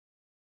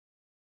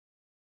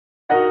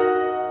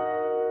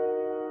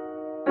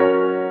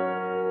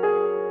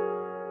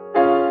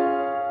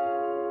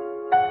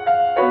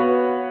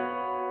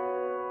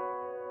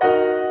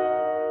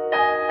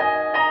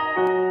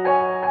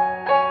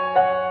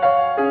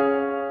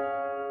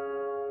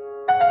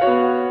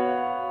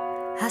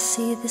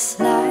see this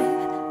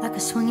life like a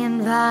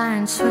swinging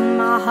vine. Swing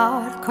my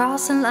heart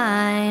across the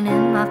line.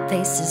 In my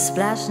face is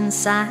flashing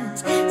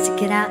signs.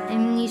 Stick it out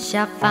and ye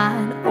shall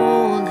find.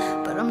 Old,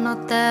 but I'm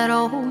not that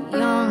old.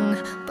 Young,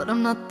 but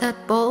I'm not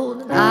that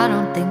bold. I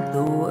don't think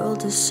the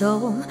world is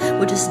sold.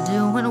 We're just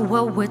doing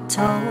what we're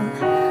told.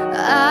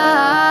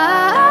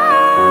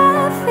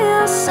 I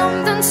feel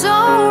something so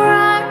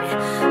right,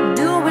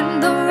 doing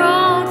the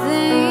wrong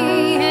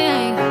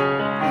thing.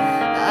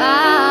 I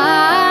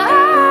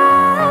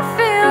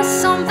feel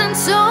something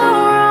so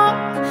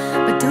wrong,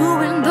 but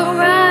doing the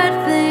right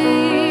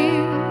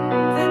thing.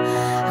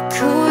 I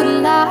could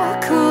lie,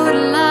 could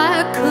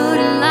lie,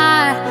 could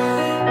lie.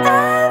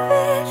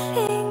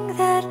 Everything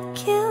that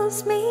kills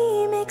me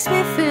makes me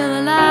feel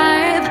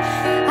alive.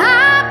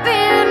 I've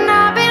been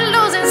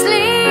losing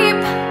sleep,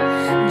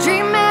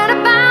 dreaming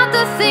about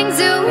the things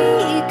that we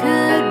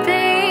could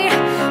be.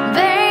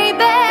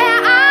 Baby,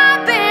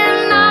 I've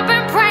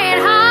been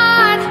praying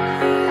hard,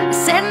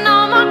 setting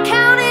all my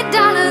counted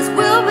dollars.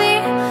 We'll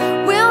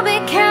be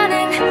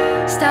counting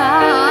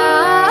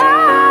stars,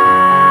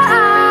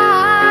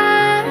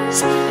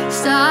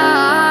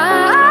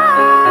 stars,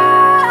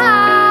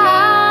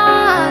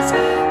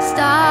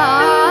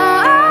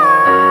 stars.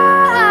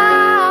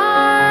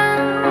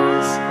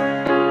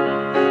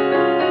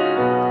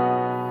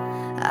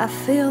 I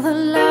feel the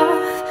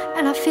love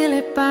and I feel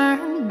it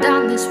burn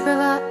down this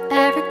river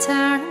every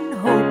turn.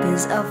 Hope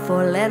is a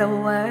four-letter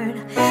word.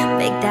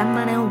 Make that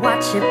money,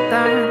 watch it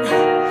burn.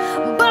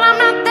 But I'm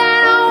not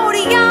that old,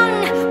 young,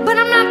 but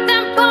I'm not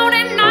that bold,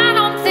 and I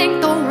don't think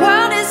the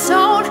world is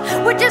sold.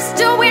 We're just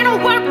doing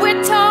what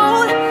we're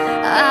told.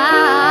 I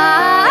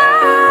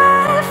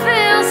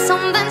feel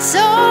something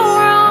so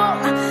wrong,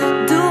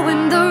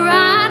 doing the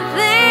right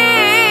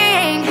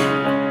thing.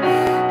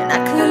 And I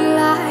could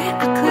lie,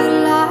 I could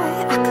lie,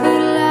 I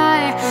could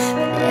lie,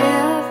 but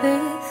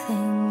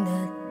everything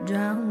that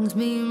drowns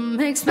me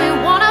makes me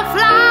wanna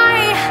fly.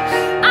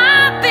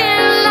 I've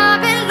been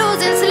loving,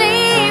 losing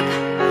sleep,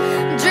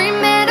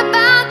 dreaming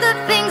about the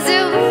things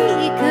that we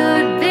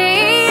could be.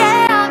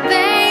 Yeah,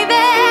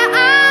 baby,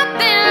 I've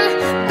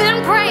been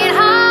praying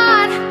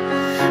hard,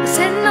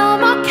 setting all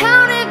my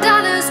counted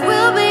dollars.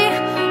 We'll be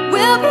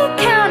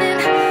counting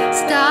stars,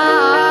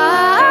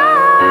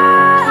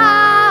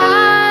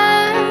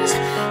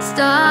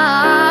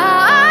 stars,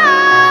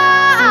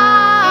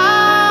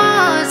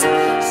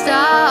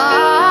 stars.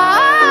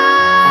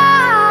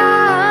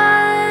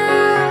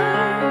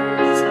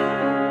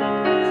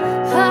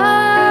 Oh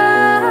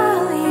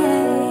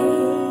yeah,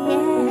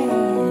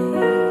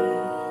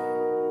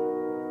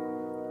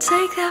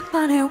 take that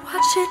money,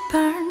 watch it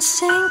burn,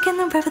 sink in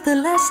the river, the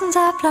lessons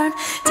I've learned.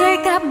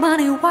 Take that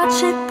money,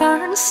 watch it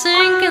burn,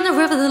 sink in the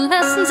river, the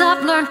lessons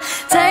I've learned.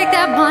 Take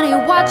that money,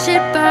 watch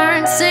it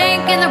burn,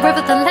 sink in the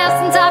river, the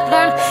lessons I've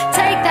learned.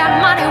 Take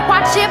that money,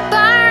 watch it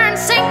burn,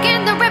 sink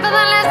in the river,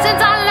 the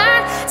lessons I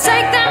learned.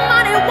 Take that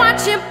money,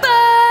 watch it burn.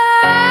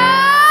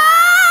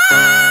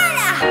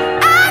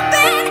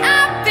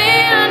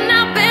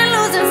 I've been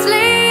losing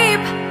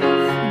sleep,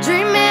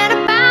 dreaming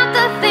about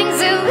the things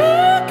that we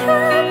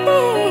could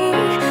be.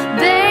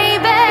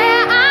 Baby,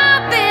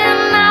 I've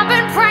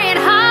been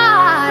praying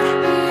hard,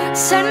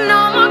 setting all